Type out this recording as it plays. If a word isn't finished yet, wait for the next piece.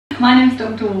My name's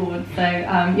Dr. Ward,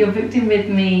 so you're booked in with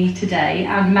me today,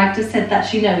 and Magda said that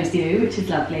she knows you, which is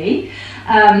lovely.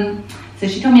 So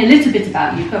she told me a little bit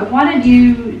about you, but why don't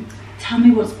you tell me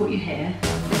what's brought you here?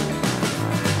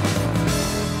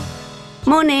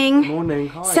 Morning. Morning,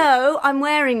 hi. So, I'm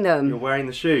wearing them. You're wearing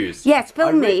the shoes? Yes,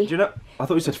 film me. Do you know, I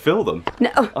thought you said fill them. No.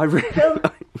 I really...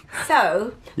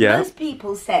 So, Yeah. most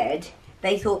people said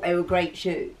they thought they were great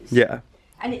shoes. Yeah.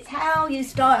 And it's how you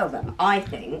style them, I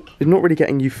think. It's not really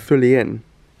getting you fully in.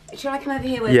 Shall I come over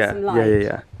here with some light?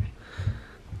 Yeah.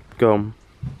 Go on.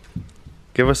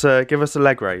 Give us a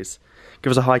leg raise. Give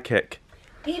us a high kick.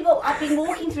 People, I've been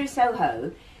walking through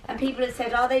Soho, and people have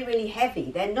said, are they really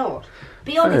heavy? They're not.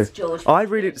 Be honest, George.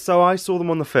 So I saw them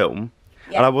on the film,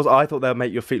 Yeah. and I thought they'd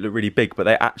make your feet look really big, but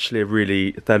they actually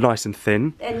are they're nice and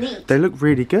thin. They're neat. They look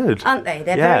really good. Aren't they?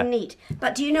 They're very neat.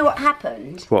 But do you know what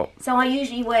happened? What? So I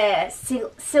usually wear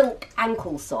silk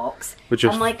ankle socks, Which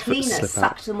your and my foot cleaner slip out.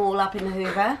 sucked them all up in the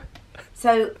Hoover.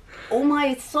 So all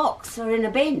my socks are in a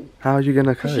bin. How are you going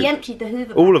to cope? She emptied the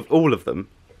Hoover. All of them?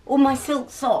 All my silk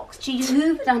socks. She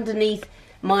hoovered underneath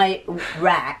my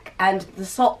rack, and the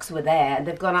socks were there.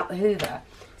 They've gone up the Hoover.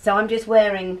 So I'm just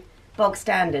wearing bog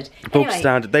standard. Bog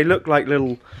standard. They look like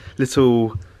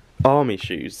little army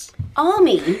shoes.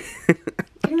 Army? Can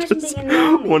you imagine being in the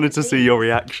army? Wanted to see your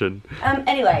reaction.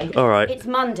 Anyway, All right. It's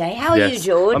Monday. How are you,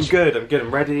 George? I'm good.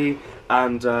 I'm ready.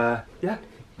 And yeah,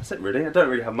 that's it really. I don't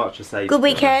really have much to say. Good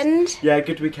weekend? Yeah,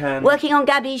 good weekend. Working on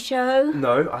Gabby's show?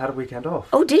 No, I had a weekend off.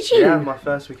 Oh, did you? Yeah, my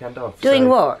first weekend off. Doing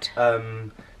what?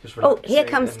 Just Oh, here relaxing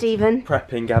comes and Stephen.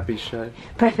 Prepping Gabby's show.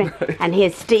 Prepping. And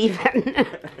here's Stephen.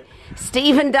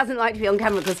 Stephen doesn't like to be on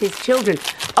camera because his children.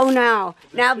 Oh, now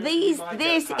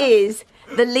this is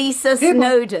the Lisa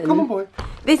Snowdon. Come on, boy.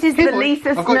 This is the boy.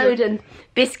 Lisa Snowdon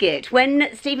biscuit. When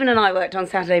Stephen and I worked on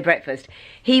Saturday breakfast,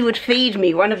 he would feed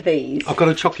me one of these. I've got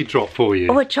a chocky drop for you.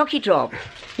 Oh, a chocky drop.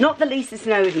 Not the Lisa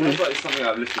Snowdon. It's something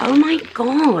I've listened Oh my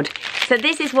God. So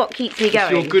this is what keeps me It's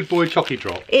going. your good boy chocky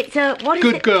drop. It's a, what is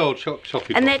Good it? girl chocky drop.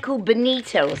 And they're called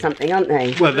Benito or something, aren't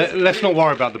they? Well, let's not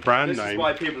worry about the brand This name. is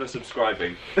why people are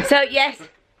subscribing. So yes,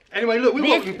 Anyway, look, we've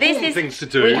got important things to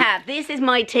do. we have. This is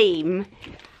my team.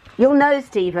 You'll know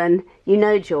Stephen, you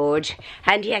know George,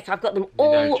 and yes, I've got them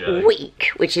all Joe. week,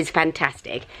 which is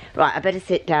fantastic. Right, I better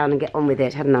sit down and get on with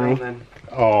it, hadn't I? Then.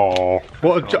 Oh,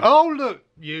 what a oh look,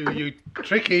 you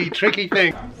tricky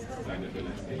thing.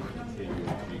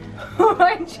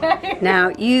 Alright, Joe. Now,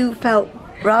 you felt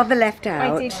rather left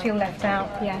out. I did feel left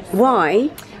out, yes. Why?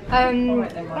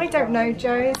 I don't know,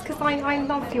 Joe. It's because I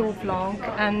love your vlog,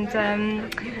 and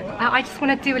I just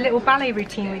want to do a little ballet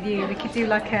routine with you. We could do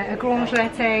like a grand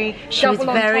jeté, She was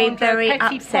double very, entendre, very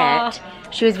petit upset. pas.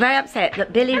 She was very upset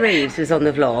that Billy Reeves was on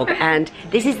the vlog, and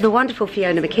this is the wonderful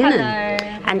Fiona McKinnon.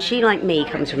 Hello. And she, like me,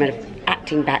 comes from an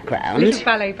acting background. Little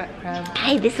ballet background.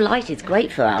 Hey, this light is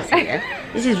great for us here.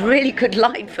 This is really good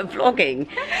light for vlogging.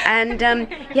 And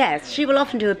yes, she will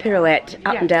often do a pirouette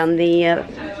up and down the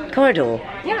corridor.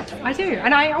 Yeah, I do,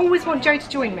 and I always want Joe to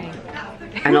join me.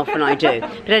 And often I do.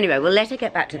 But anyway, we'll let her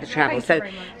get back to the travel. Thank you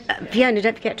So, very much. Fiona,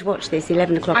 don't forget to watch this,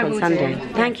 11 o'clock I on will Sunday.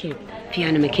 do. Thank you.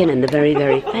 Fiona McKinnon, the very,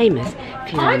 very famous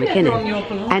Fiona McKinnon. on your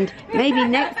blog. And maybe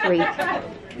next week,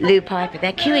 Lou Piper.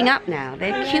 They're queuing up now.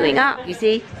 They're queuing up, you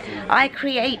see. I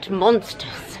create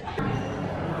monsters.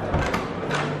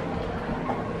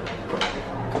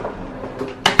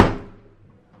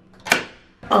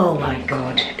 Oh my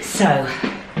God. So,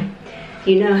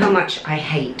 you know how much I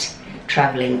hate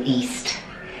travelling east.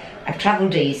 I've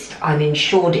travelled east, I'm in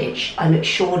Shoreditch, I'm at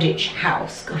Shoreditch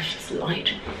House. Gosh, it's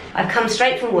light. I've come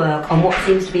straight from work on what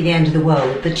seems to be the end of the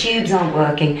world. The tubes aren't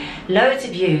working. Loads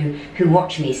of you who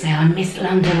watch me say, I miss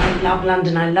London,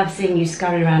 I love seeing you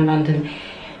scurry around London.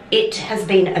 It has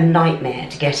been a nightmare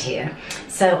to get here.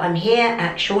 So I'm here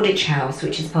at Shoreditch House,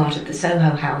 which is part of the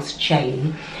Soho House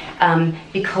chain,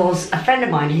 because a friend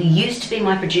of mine who used to be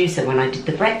my producer when I did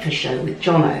the breakfast show with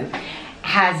Jono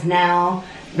has now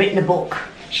written a book.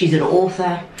 She's an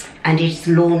author, and its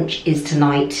launch is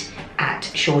tonight at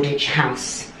Shoreditch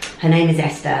House. Her name is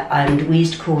Esther, and we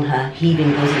used to call her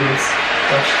Heaving Bosoms.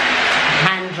 Gosh,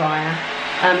 hand dryer.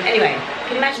 Anyway,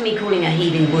 can you imagine me calling her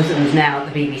Heaving Bosoms now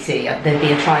at the BBC? There'd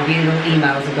be a tribunal,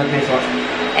 emails, and God knows what.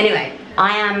 Anyway,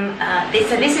 I am,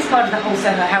 so this is part of the whole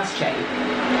Soho House chain.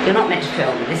 You're not meant to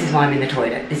film. This is why I'm in the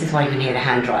toilet. This is why you can hear the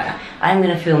hand dryer. I'm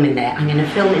going to film in there. I'm going to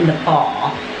film in the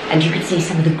bar, and you can see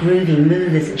some of the groovy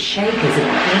movers and shakers at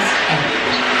the East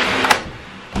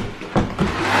End.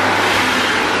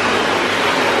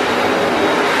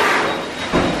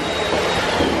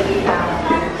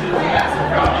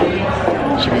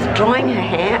 She was drying her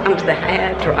hair under the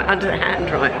hand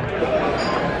dryer.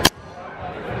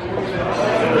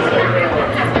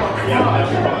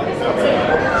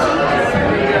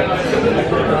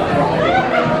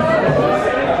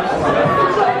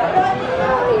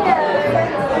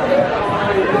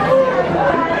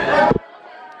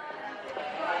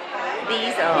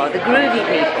 these are the groovy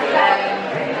people.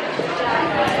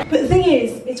 But the thing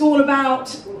is, it's all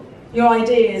about your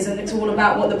ideas and it's all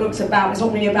about what the book's about. It's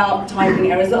not really about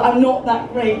typing errors. I'm not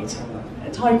that great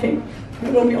at typing,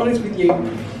 I'm going to be honest with you.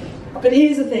 But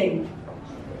here's the thing.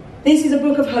 This is a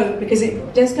book of hope because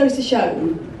it just goes to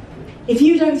show, if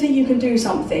you don't think you can do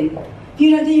something, if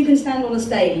you don't think you can stand on a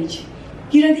stage,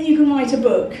 if you don't think you can write a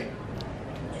book,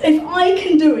 if I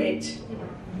can do it,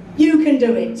 you can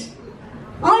do it.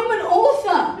 I'm an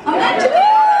author. I'm actually...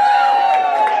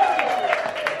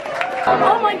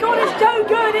 Oh my God, it's so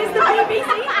good. It's the BBC. It's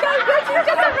so good. You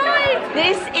just arrived.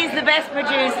 This is the best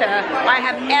producer I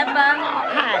have ever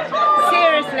had.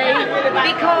 Seriously,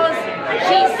 because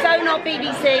she's so not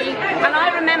BBC. And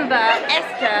I remember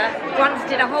Esther once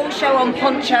did a whole show on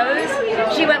ponchos.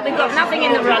 She went, we've got nothing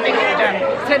in the running order,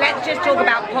 so let's just talk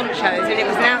about ponchos. And it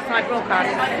was an outside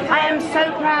broadcast. I am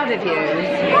so proud of you.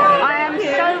 I am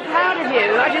so proud of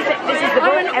you. This is the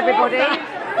book, everybody.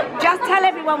 Just tell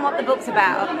everyone what the book's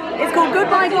about. It's called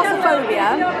Goodbye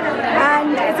Glossophobia,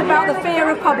 and it's about the fear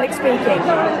of public speaking.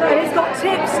 And it's got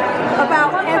tips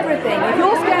about everything. If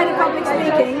you're scared of public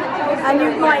speaking and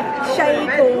you might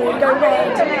shake or go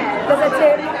red, there's a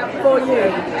tip for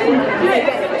you.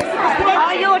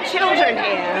 Are your children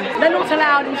here? They're not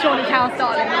allowed in Shawnee's house,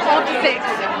 darling. After 6.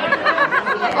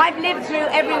 I've lived through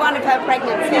every one of her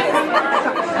pregnancies.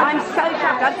 I'm so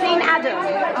chuffed. I've seen Adam.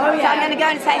 Oh, yeah. So I'm going to go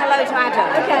and say hello to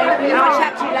Adam. Okay. And I'll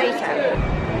chat to you later.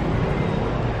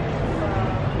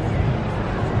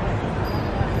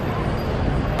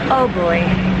 Oh boy.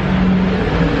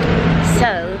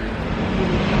 So,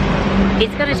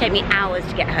 it's going to take me hours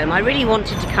to get home. I really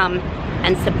wanted to come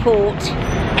and support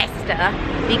Esther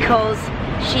because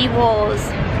she was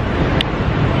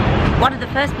one of the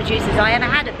first producers I ever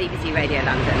had at BBC Radio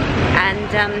London,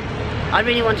 and I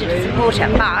really wanted to support her,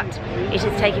 but it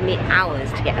has taken me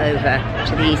hours to get over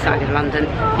to the east side of London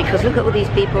because look at all these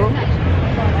people.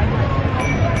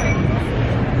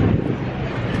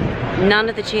 None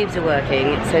of the tubes are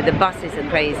working, so the buses are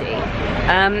crazy.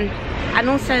 And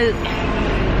also,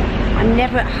 I'm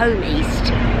never at home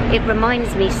east. It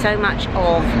reminds me so much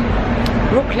of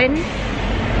Brooklyn,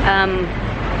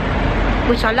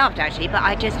 which I loved actually, but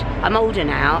I'm older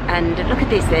now, and look at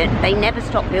this, they never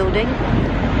stop building.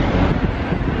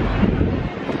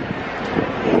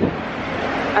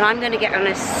 And I'm going to get on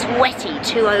a sweaty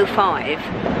 205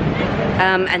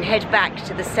 and head back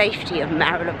to the safety of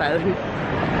Marylebone.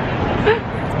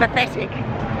 It's pathetic.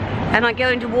 And I go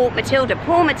in to walk Matilda.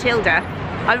 Poor Matilda.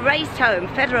 I raced home,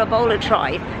 fed her a bowl of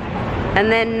tripe,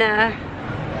 and then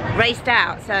raced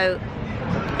out. So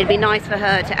it'd be nice for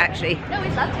her to actually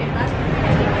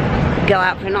go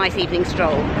out for a nice evening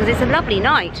stroll because it's a lovely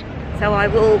night. So I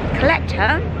will collect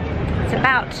her. It's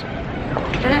about,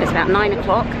 I don't know, it's about 9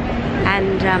 o'clock.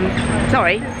 And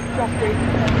sorry,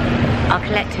 I'll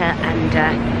collect her and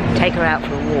take her out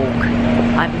for a walk.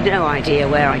 I have no idea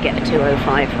where I get the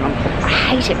 205 from. I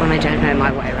hate it when I don't know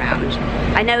my way around.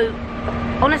 I know,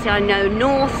 honestly, I know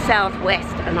north, south,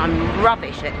 west, and I'm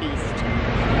rubbish at east.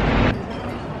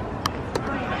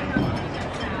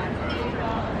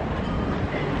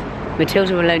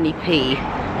 Matilda will only pee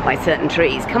by certain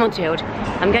trees. Come on, Tilde.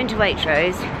 I'm going to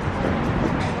Waitrose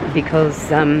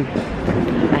because I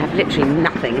have literally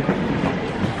nothing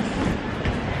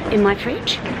in my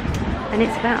fridge. And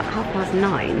it's about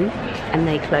 9:30 and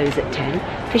they close at 10.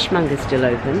 Fishmonger's still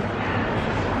open.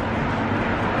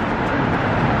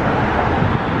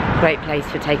 Great place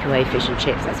for takeaway fish and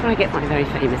chips. That's where I get my very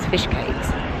famous fish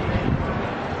cakes.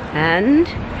 And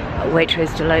Waitrose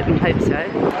still open, hope so.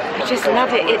 I just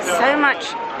love it. It's so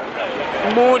much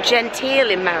more genteel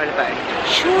in Marylebone.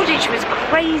 Shoreditch was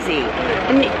crazy,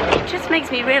 and it just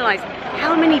makes me realise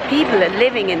how many people are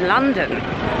living in London.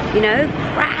 You know,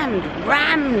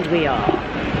 rammed we are.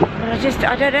 But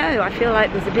I don't know, I feel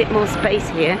like there's a bit more space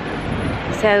here.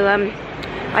 So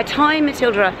I tie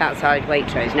Matilda up outside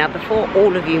Waitrose. Now before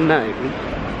all of you moan,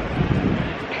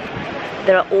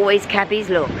 there are always cabbies,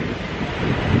 look.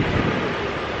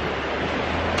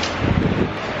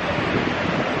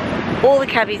 All the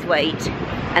cabbies wait,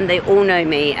 and they all know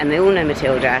me, and they all know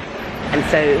Matilda, and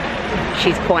so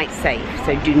she's quite safe,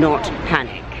 so do not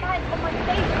panic.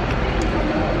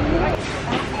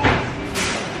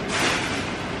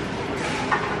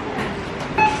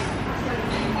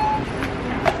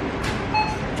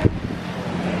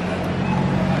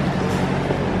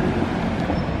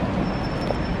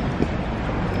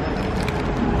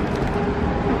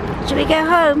 Should we go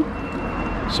home?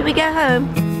 Should we go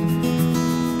home?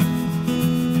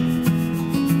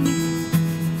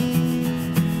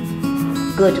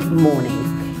 Good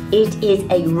morning. It is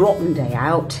a rotten day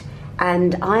out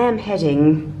and I am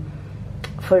heading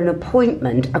for an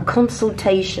appointment, a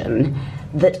consultation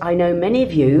that I know many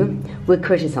of you would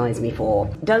criticise me for.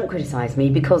 Don't criticise me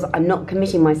because I'm not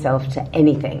committing myself to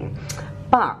anything.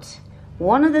 But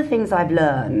one of the things I've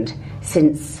learned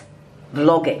since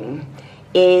vlogging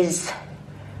is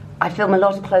I film a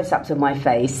lot of close-ups of my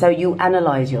face, so you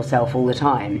analyse yourself all the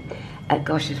time.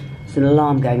 Gosh, there's an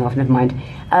alarm going off, never mind.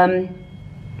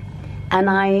 And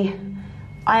I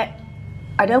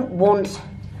don't want...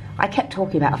 I kept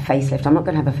talking about a facelift. I'm not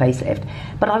going to have a facelift.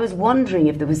 But I was wondering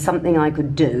if there was something I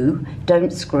could do,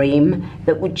 don't scream,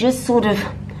 that would just sort of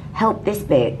help this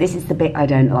bit. This is the bit I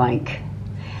don't like.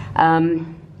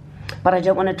 But I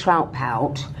don't want to trout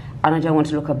pout, and I don't want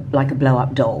to look like a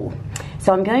blow-up doll.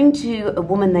 So I'm going to a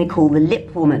woman they call the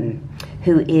Lip Woman,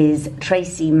 who is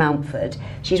Tracy Mountford.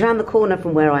 She's around the corner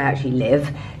from where I actually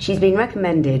live. She's been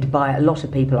recommended by a lot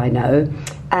of people I know,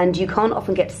 and you can't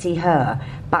often get to see her,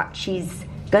 but she's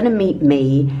going to meet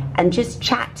me and just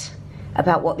chat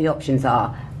about what the options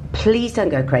are. Please don't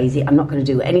go crazy. I'm not going to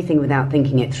do anything without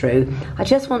thinking it through. I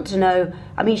just want to know,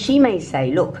 I mean, she may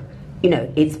say, look, you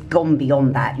know, it's gone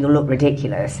beyond that. You'll look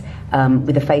ridiculous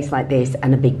with a face like this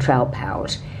and a big trout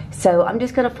pout. So I'm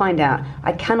just going to find out.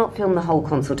 I cannot film the whole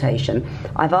consultation.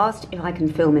 I've asked if I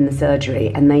can film in the surgery,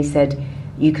 and they said,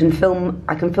 you can film,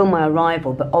 I can film my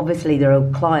arrival, but obviously there are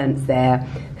clients there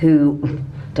who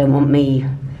don't want me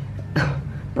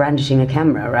brandishing a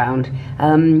camera around.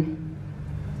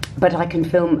 But I can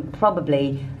film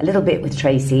probably a little bit with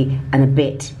Tracy and a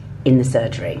bit in the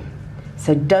surgery.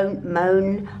 So don't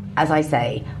moan. As I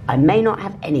say, I may not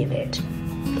have any of it.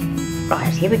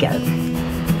 Right, here we go.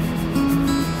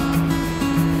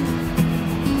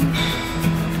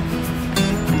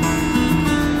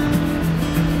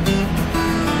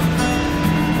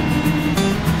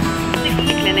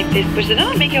 Clinic, please push it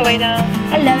on, make your way down.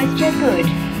 Hello, it's Jo Good.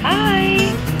 Hi.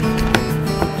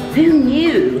 Who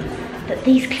knew that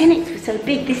these clinics were so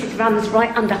big? This runs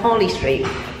right under Harley Street,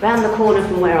 round the corner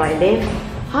from where I live.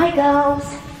 Hi,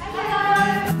 girls.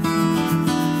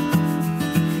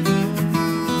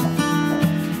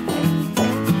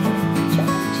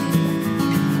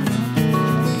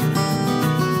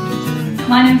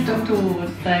 My name's Dr. Ward,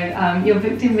 so you're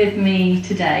booked in with me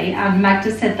today, and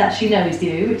Magda said that she knows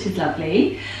you, which is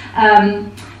lovely.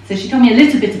 So she told me a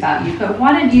little bit about you, but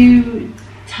why don't you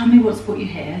tell me what's brought you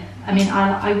here? I mean,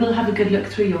 I will have a good look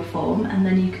through your form, and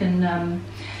then you can,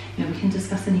 you know, we can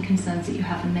discuss any concerns that you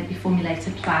have and maybe formulate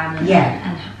a plan and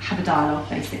have a dialogue,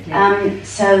 basically. It's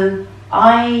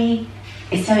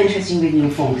so interesting reading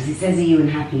your form because it says, are you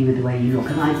unhappy with the way you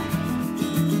look? And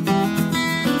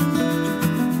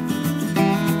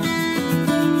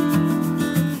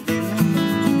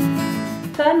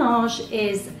Visage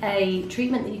is a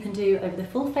treatment that you can do over the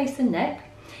full face and neck.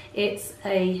 It's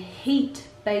a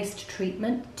heat-based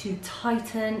treatment to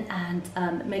tighten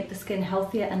and make the skin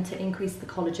healthier and to increase the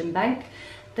collagen bank.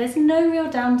 There's no real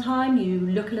downtime. You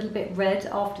look a little bit red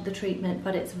after the treatment,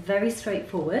 but it's very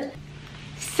straightforward.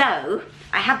 So,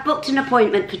 I have booked an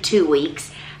appointment for 2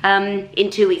 weeks.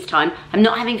 In 2 weeks' time. I'm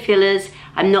not having fillers,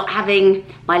 I'm not having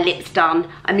my lips done,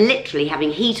 I'm literally having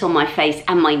heat on my face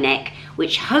and my neck,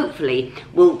 which hopefully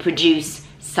will produce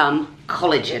some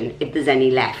collagen if there's any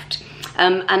left.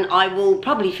 And I will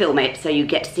probably film it so you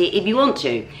get to see it if you want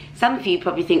to. Some of you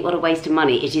probably think what a waste of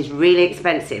money. It is really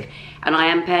expensive and I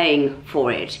am paying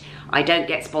for it. I don't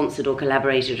get sponsored or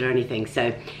collaborated or anything,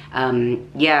 so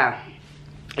yeah.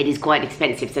 It is quite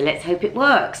expensive, so let's hope it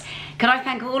works. Can I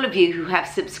thank all of you who have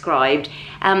subscribed?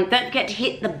 Don't forget to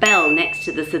hit the bell next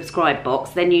to the subscribe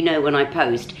box, then you know when I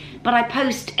post. But I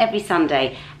post every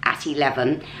Sunday at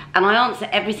 11, and I answer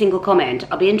every single comment.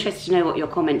 I'll be interested to know what your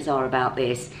comments are about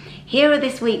this. Here are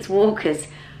this week's walkers.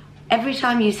 Every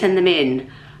time you send them in,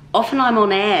 often I'm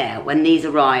on air when these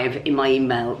arrive in my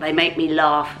email. They make me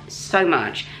laugh so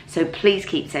much. So please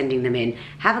keep sending them in.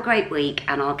 Have a great week,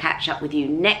 and I'll catch up with you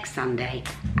next Sunday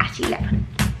at 11.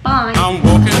 Bye. I'm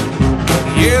walking,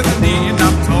 here's the need,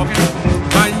 I'm talking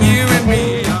about you and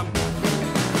me.